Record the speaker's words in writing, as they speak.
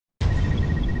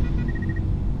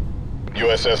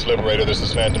USS Liberator, this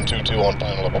is Phantom 2-2 on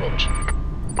final approach.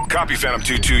 Copy, Phantom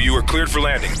 2-2. You are cleared for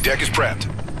landing. Deck is prepped.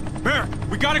 Bear,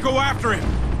 we gotta go after him.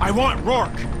 I want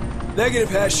Rourke. Negative,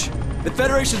 Hesh. The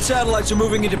Federation satellites are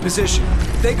moving into position.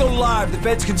 If they go live, the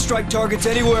Feds can strike targets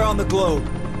anywhere on the globe.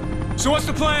 So what's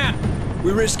the plan?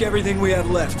 We risk everything we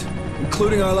have left,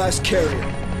 including our last carrier.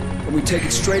 And we take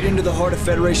it straight into the heart of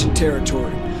Federation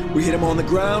territory. We hit him on the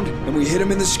ground, and we hit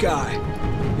him in the sky.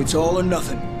 It's all or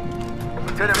nothing.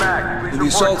 Lieutenant Mack, When the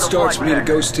assault starts, we need a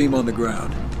ghost team on the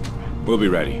ground. We'll be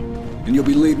ready. And you'll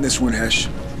be leading this one, Hesh.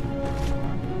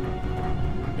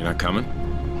 You're not coming?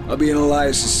 I'll be in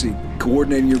Elias' seat,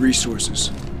 coordinating your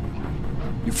resources.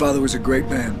 Your father was a great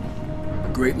man, a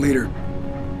great leader.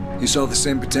 He saw the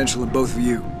same potential in both of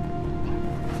you.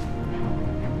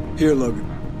 Here, Logan.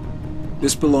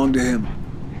 This belonged to him.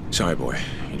 Sorry, boy.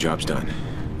 Your job's done.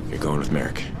 You're going with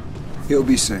Merrick. He'll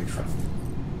be safe.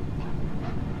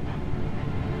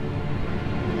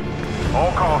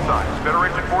 All call signs.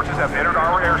 Federation forces have entered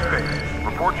our airspace.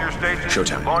 Report to your station.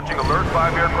 Showtime. Launching Alert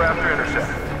 5 aircraft to intercept.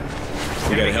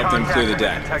 We gotta help them clear the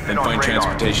deck, then find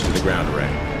transportation to the ground array.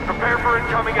 Prepare for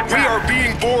incoming attack. We are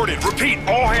being boarded. Repeat,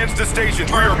 all hands to stations.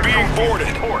 We are being boarded.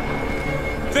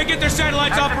 If they get their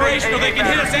satellites operational, they can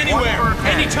hit us anywhere,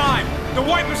 anytime. They'll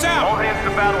wipe us All out. hands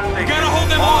to battle We station. gotta hold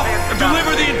them All off hands to and battle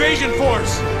deliver the invasion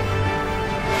force.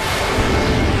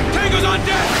 Tango's on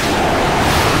deck!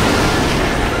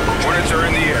 Hornets are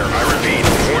in the air. I repeat,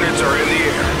 Hornets are in the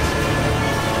air.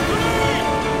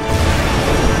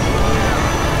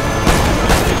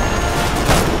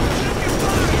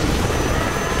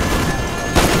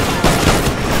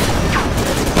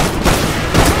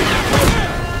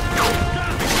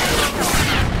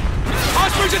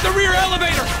 Osprey's at the rear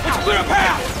elevator! Let's clear a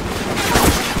path!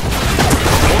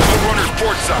 Multiple runners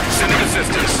port side. Sending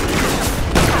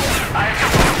assistance.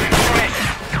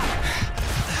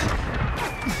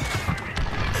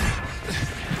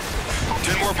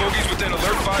 More bogies within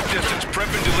Alert 5 distance. Prep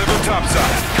and deliver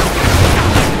topside.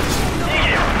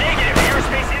 Negative.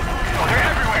 Airspace is... Oh, they're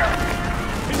everywhere.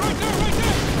 He's right there!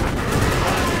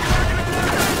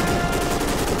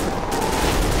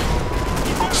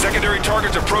 Secondary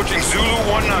targets approaching Zulu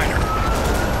 19er.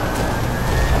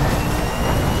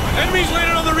 Enemies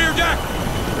landed on the rear deck!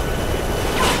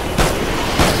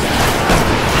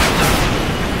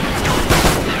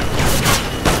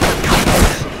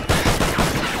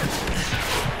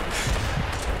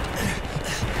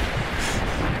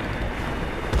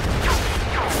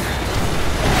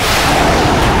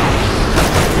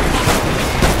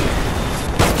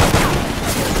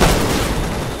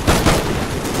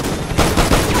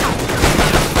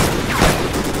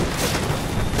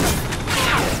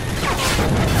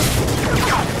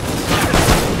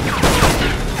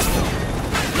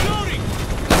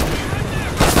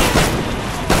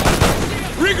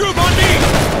 Regroup on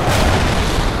me!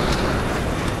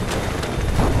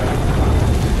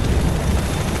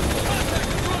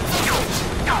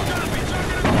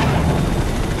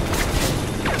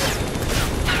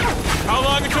 How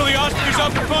long until the Osprey's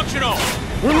up and functional?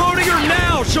 We're loading her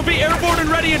now! She'll be airborne and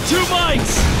ready in 2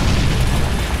 mics!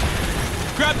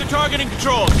 Grab the targeting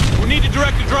controls. We need to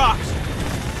direct the drops.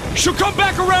 She'll come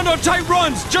back around on tight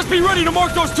runs! Just be ready to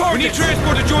mark those targets! We need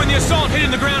transport to join the assault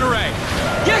hitting the ground array.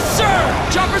 Yes, sir!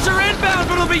 Choppers are inbound,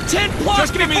 but it'll be 10 plus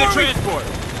Just give me the before we- transport.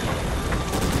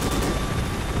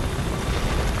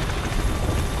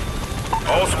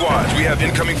 All squads, we have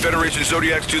incoming Federation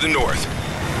Zodiacs to the north.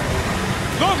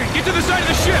 Logan, get to the side of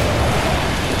the ship!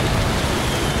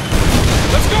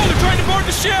 Let's go! They're trying to board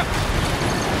the ship!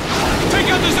 Take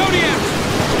out the Zodiacs!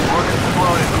 Organs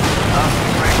exploded.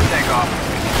 Ready for takeoff.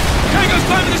 Tango's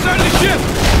climbing the side of the ship!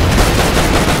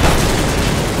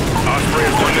 Osprey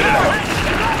is 1 minute out.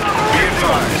 Be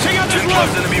advised, Take out this 10 plus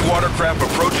load. enemy watercraft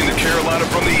approaching the Carolina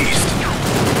from the east.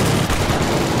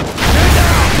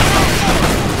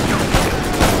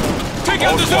 Take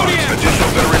All out the squads, Zodiacs! additional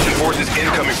Federation forces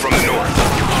incoming from the north.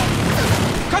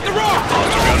 Cut the rope!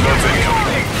 Gunboats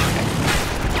incoming.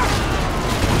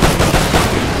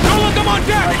 Don't let them on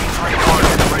deck! Titan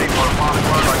 3-1, ready for a fast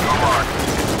run on your mark.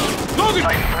 Logan!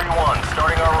 Titan 3-1,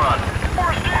 starting our run.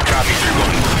 Copy 3-1.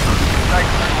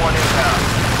 Titan 3-1 inbound.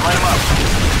 Line them up.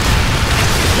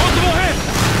 Multiple hits!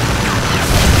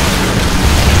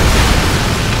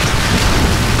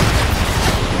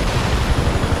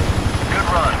 Good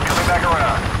run. Coming back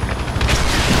around.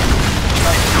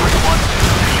 Titan 3-1.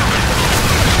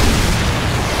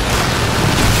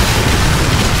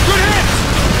 Good hits!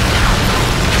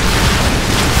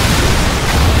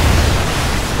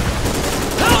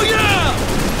 Hell yeah!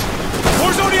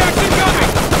 More Zodiacs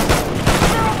incoming!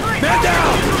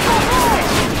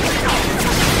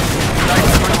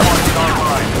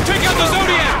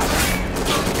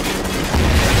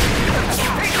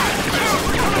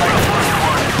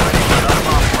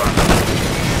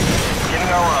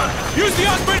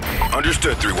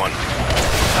 Understood, 3-1.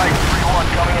 Type 3-1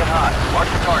 coming in hot. Mark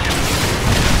the target. 8+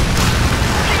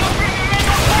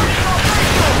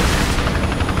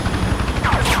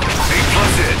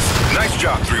 hits. Nice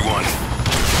job, 3-1.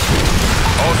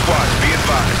 All squads, be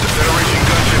advised. The Federation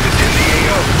gunship is in the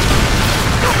AO.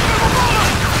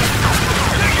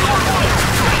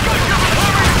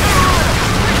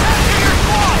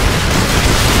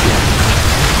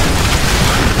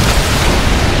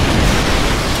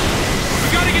 We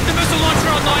gotta get the missile launcher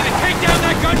online and take down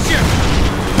that gunship!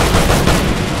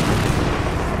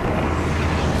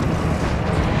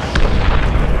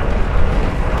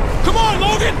 Come on,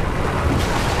 Logan!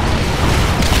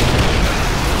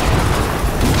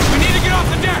 We need to get off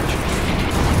the deck!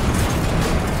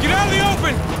 Get out of the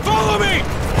open! Follow me!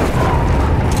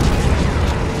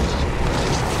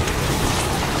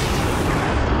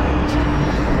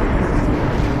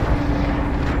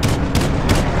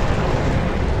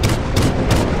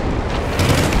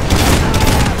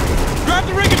 Grab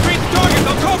the rig and treat the target!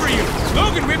 They'll cover you!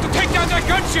 Logan, we have to take down that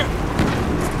gunship!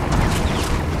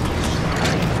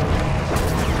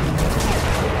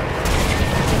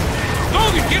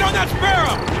 Logan, get on that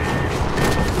Sparrow!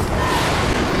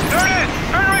 There it is!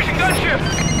 Federation gunship!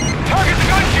 Target the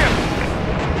gunship!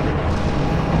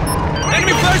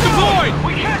 Enemy flares deployed!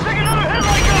 We can't take another hit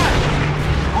like that!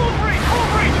 Cool breeze! Cool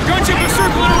breeze! Gunship is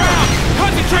circling around!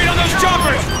 Concentrate on those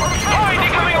choppers! Behind,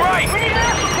 incoming right! We need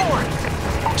air support!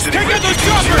 Take out those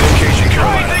Your choppers! location, Right,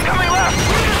 Carolina. incoming left!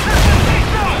 We need assistance! Stay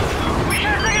still! We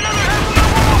can't take another hit from the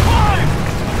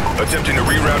 105! Attempting to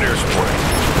reroute air support.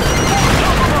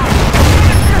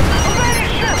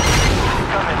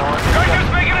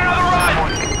 Gunship's making another run!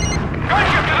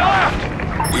 Gunship to the left!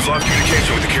 We've lost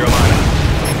communication with the Carolina.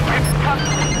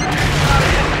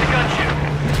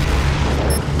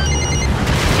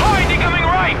 Behind, incoming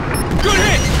right! Good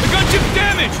hit! The gunship's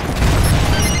damaged!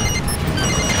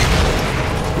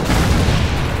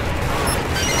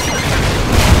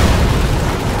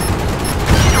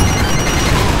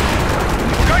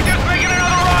 Gunship's making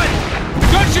another run!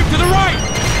 Gunship to the right!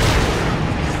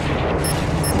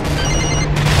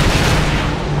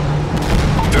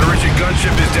 Federation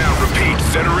gunship is down. Repeat,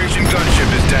 Federation gunship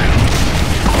is down.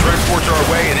 Transports are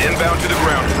away and inbound to the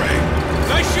ground array.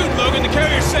 Nice shoot, Logan. The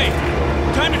carrier's safe.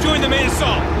 Time to join the main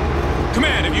assault.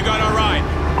 Command, have you got our ride?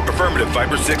 Affirmative,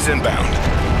 Viper 6 inbound.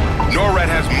 NORAD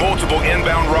has multiple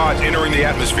inbound rods entering the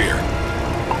atmosphere.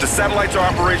 The satellites are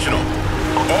operational.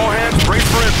 All hands brace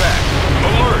for impact.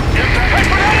 Alert! Impact! Wait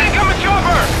for that incoming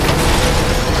chopper!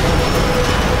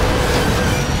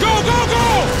 Go, go, go!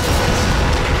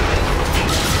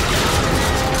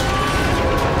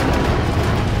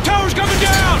 Tower's coming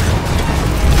down!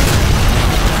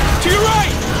 To your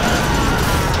right!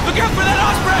 Look out for that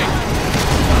Osprey!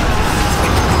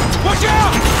 Watch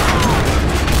out!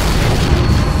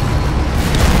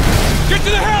 Get to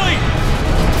the heli!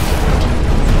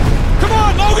 Come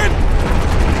on, Logan!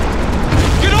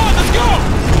 Get on, let's go!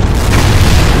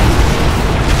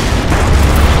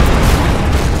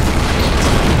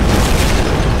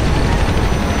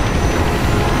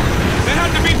 That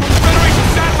had to be from the Federation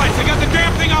satellites. They got the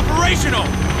damn thing operational!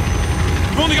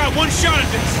 We've only got one shot at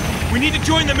this. We need to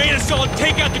join the main assault and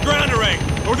take out the ground array,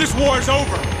 or this war is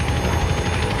over.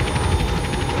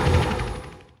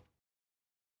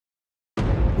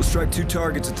 We'll strike two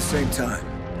targets at the same time.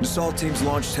 An assault team's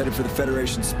launched headed for the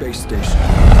Federation space station.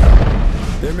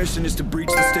 Their mission is to breach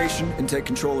the station and take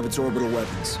control of its orbital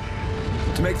weapons.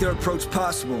 To make their approach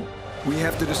possible, we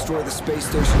have to destroy the space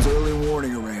station's early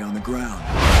warning array on the ground.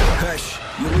 Hesh,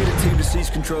 you'll lead a team to seize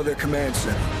control of their command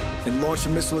center and launch a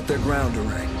missile at their ground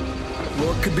array.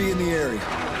 Lord could be in the area,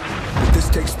 but this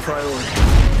takes priority.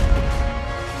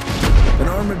 An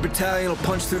armored battalion will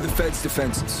punch through the Fed's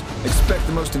defenses. Expect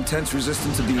the most intense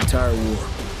resistance of the entire war.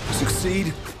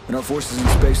 Succeed, and our forces in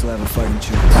space will have a fighting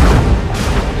chance.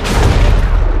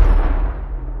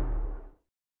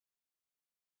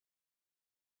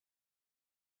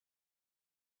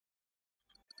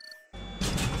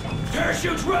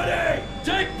 Parachutes ready!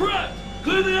 Tank prep!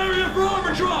 Clear the area for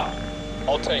armor drop!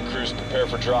 All tank crews prepare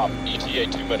for drop. ETA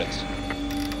 2 minutes.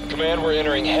 Command, we're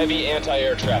entering heavy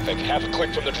anti-air traffic. Half a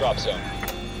click from the drop zone.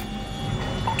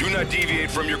 Do not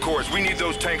deviate from your course. We need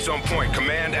those tanks on point.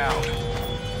 Command out.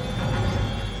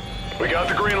 We got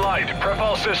the green light. Prep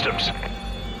all systems.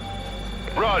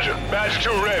 Roger. Badge 2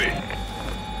 ready.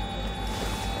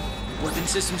 Weapon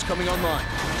systems coming online.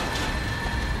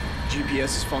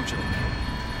 GPS is functional.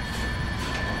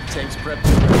 Tanks prepped.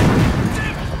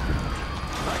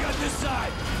 I got this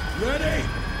side! Ready?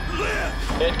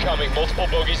 Lift! Incoming, multiple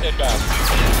bogies inbound.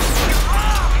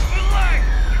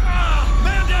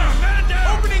 Man down! Man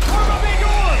down! Opening cargo bay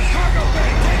doors!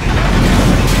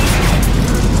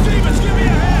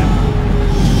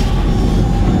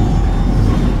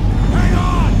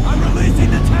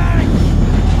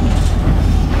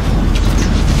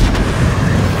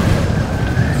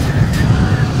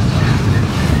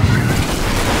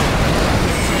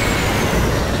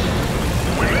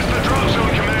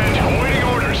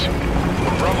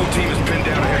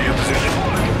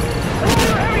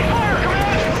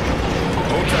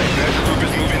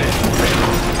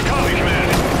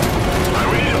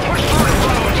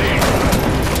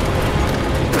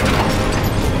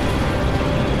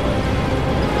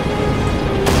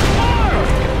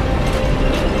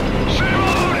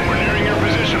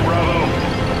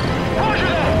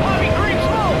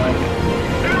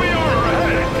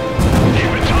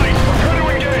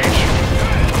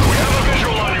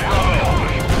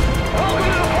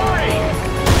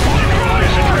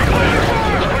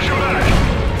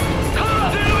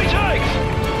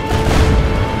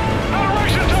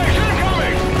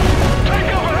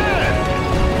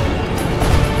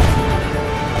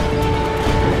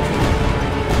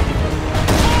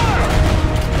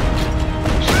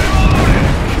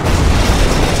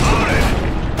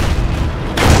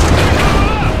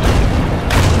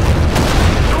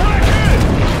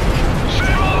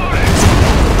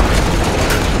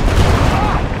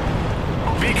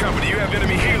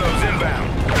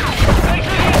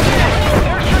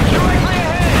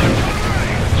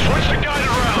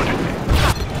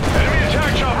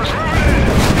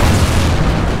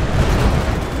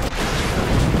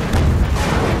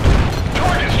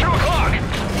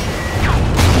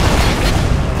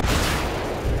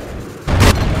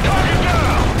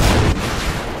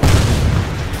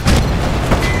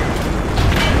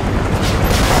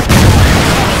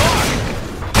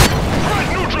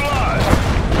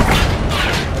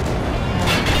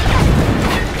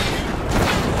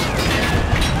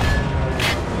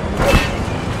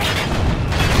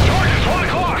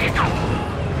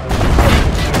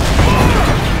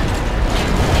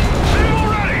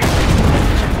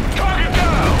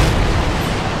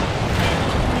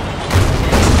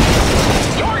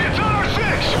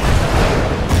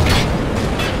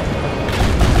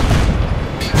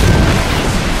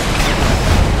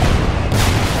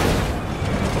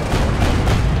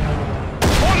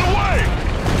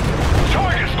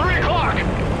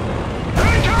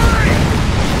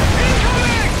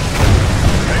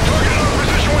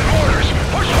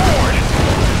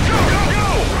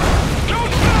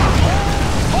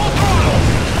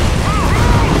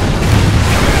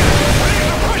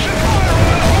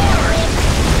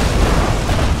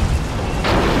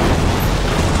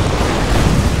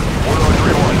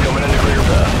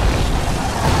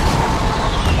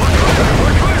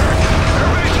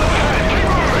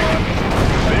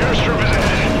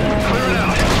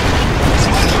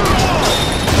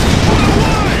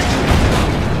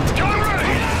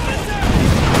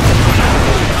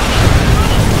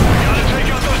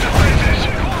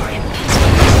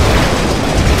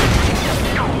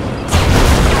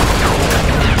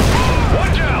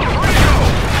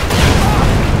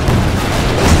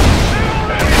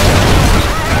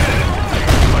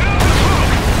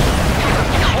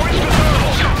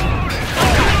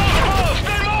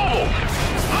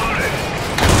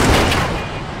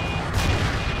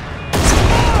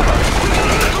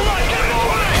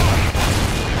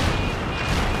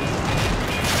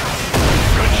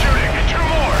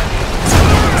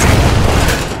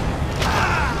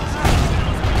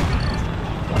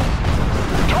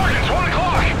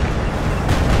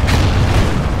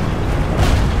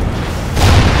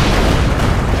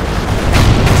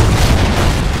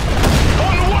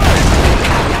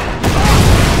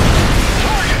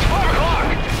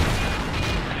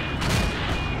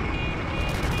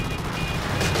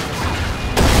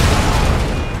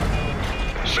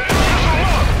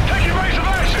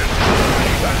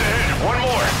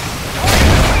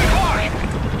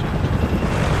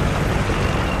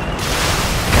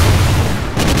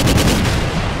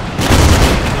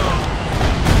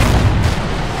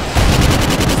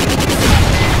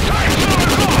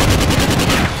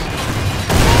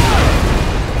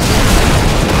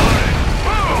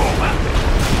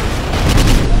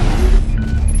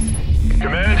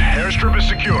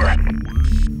 secure.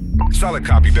 Solid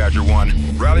copy, Badger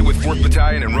 1. Rally with 4th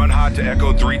Battalion and run hot to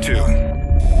Echo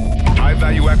 3-2.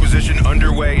 High-value acquisition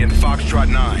underway in Foxtrot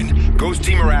 9. Ghost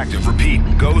team are active. Repeat,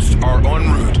 Ghosts are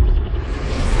en route.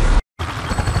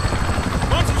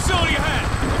 Launch facility ahead!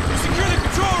 We secure the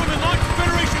control room and launch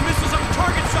Federation missiles on the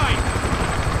target site!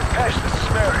 Ash, this is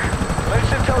Merrick.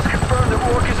 Latest intel's confirmed that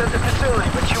Rourke is at the facility,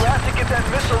 but you have to get that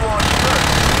missile launched first.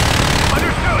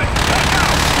 Understood! Let's go!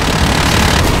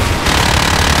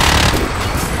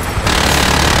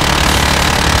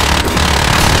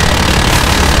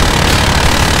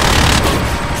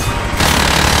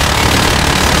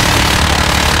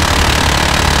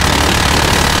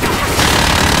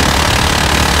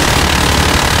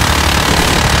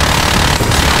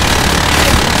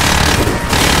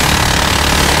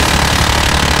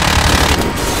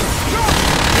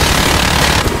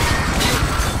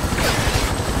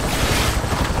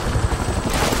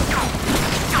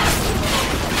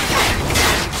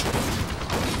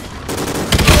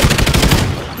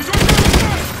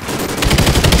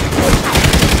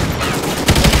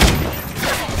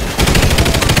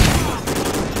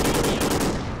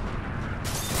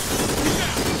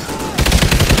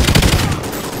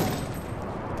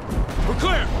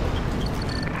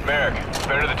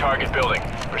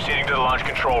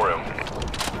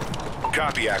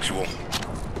 Copy, Actual.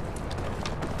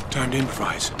 Time to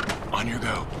improvise. On your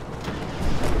go.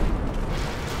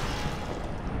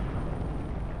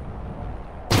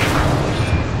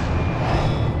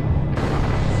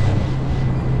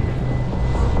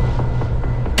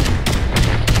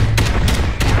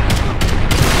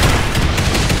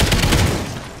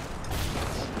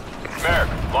 Merrick,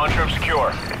 launch room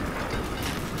secure.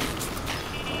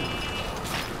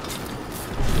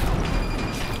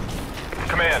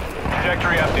 Command,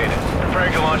 trajectory updated.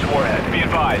 Preparing to launch warhead. Be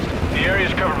advised, the area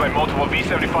is covered by multiple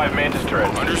V-75 Mantis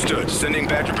turrets. Understood. Sending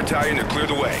Badger Battalion to clear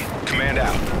the way. Command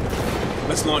out.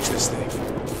 Let's launch this thing.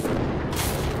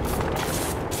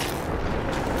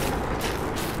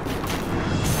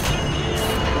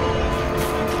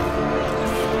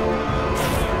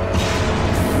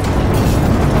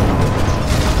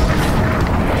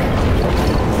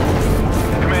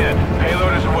 Command,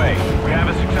 payload is away. We have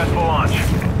a successful launch.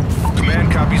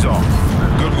 Command copies all.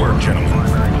 Good work, gentlemen.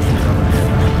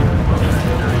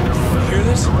 You hear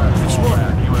this? It's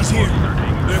Rourke. He's here.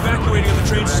 They're evacuating on the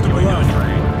train system below.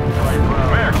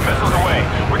 Merrick, missiles away.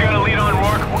 We got a lead on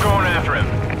Rourke. We're going after him.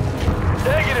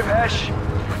 Negative, Ash.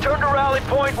 Return to rally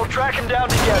point. We'll track him down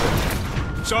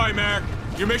together. Sorry, Merrick.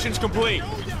 Your mission's complete.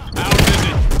 Out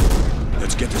visit.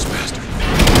 Let's get this bastard.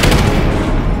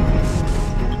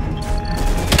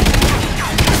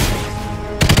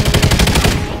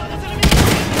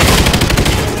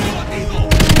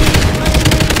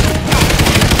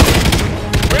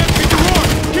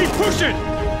 Push it!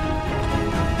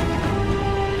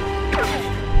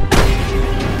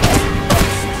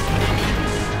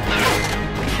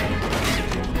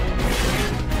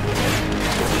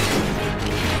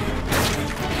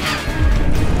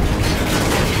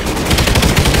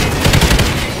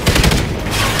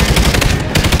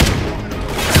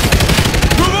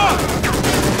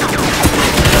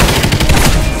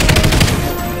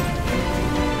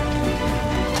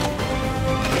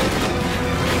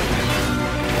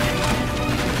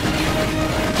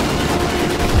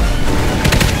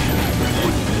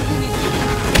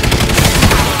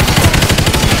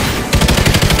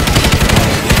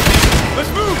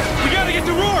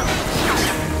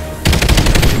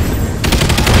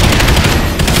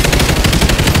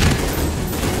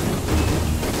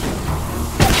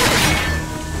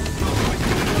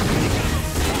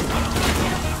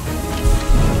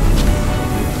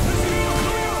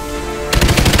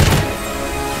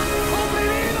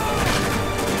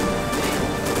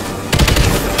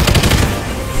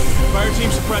 Team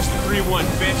suppressed the 3-1,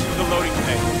 advancing to the loading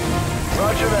bay.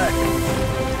 Roger that.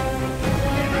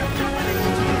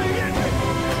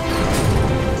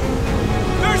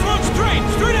 There's one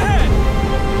straight ahead!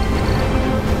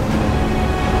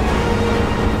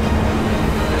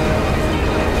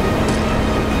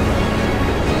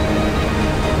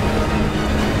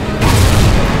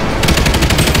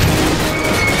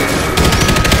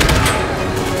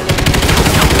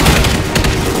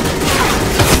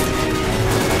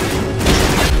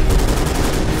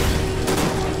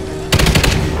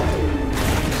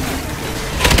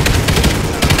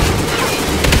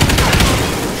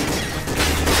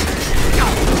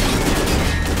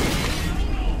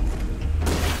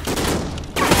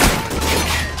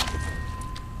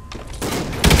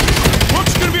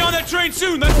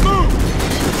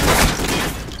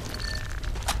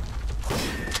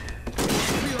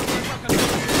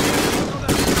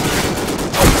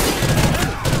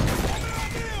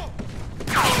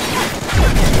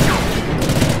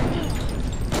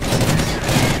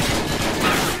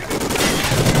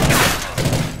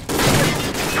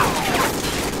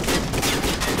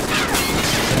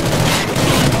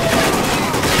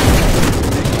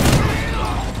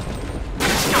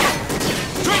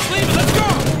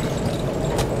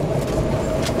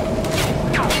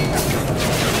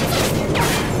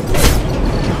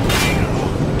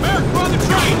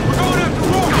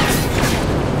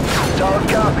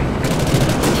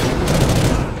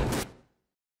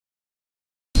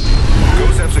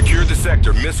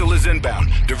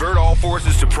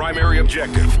 primary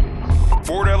objective.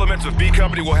 Forward elements of B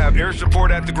Company will have air support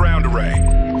at the ground array.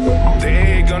 The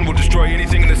AA gun will destroy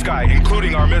anything in the sky,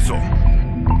 including our missile.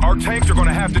 Our tanks are going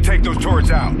to have to take those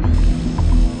turrets out.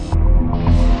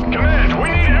 Command, we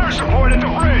need air support at the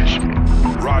bridge!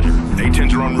 Roger.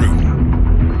 A-10s are en route.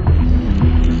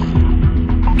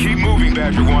 Keep moving,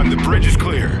 Badger 1. The bridge is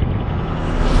clear.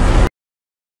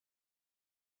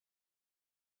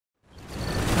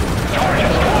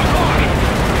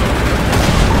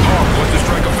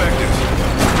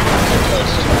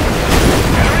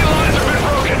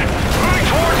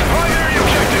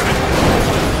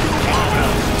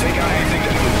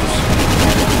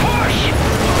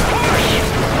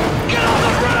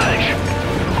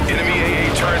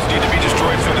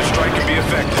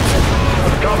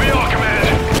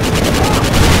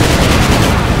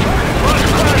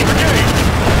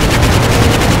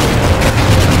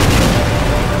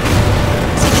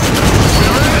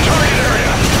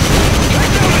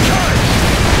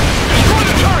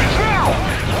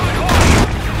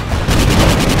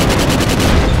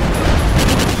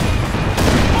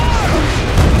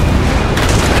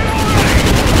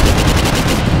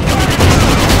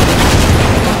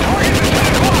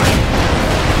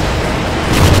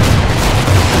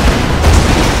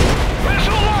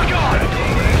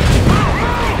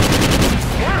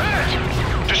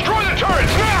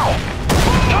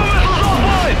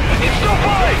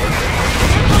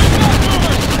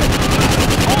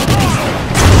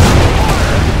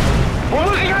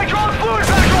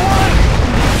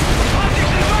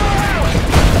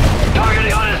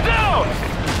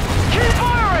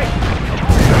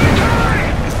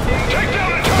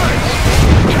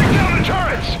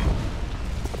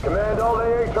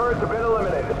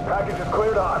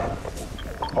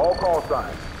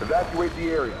 Evacuate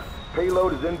the area.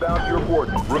 Payload is inbound to your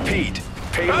coordinates. Repeat.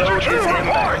 Payload is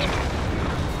inbound.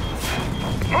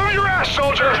 Move your ass,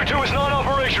 soldier! Badger 2 is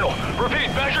non-operational. Repeat,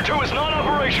 Badger 2 is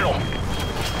non-operational.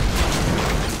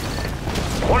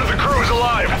 One of the crew is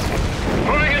alive.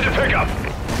 Moving into pickup.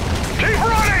 Keep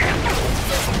running!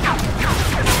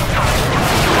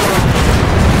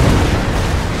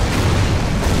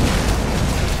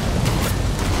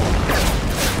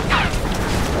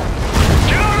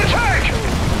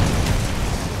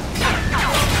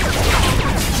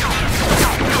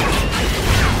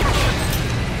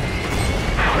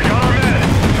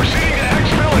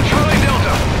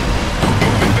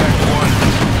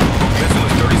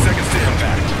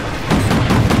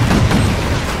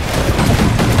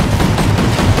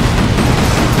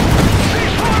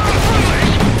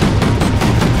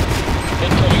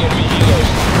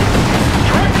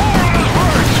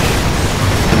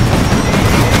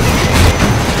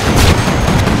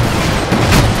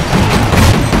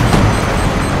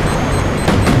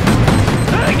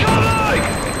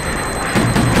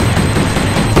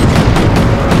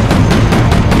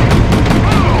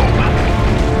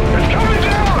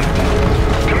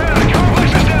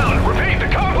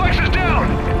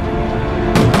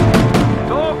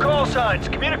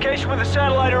 Communication with the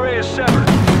satellite array is severed.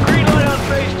 Green light on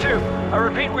phase 2. I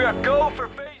repeat, we are go for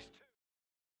phase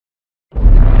 2.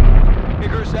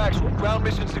 Icarus Actual, ground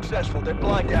mission successful. They're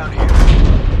blind down here.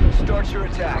 Start your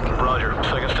attack. Roger.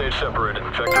 Second stage separated.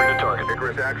 Vectoring to target.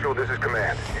 Icarus Actual, this is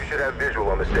command. You should have visual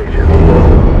on the station.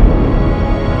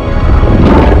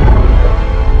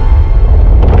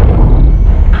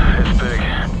 It's big.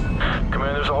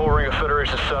 Command, there's a whole ring of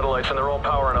Federation satellites and they're all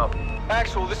powering up.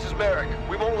 Axel, this is Merrick.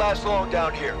 We won't last long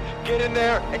down here. Get in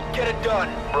there and get it done.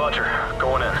 Roger.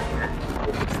 Going in.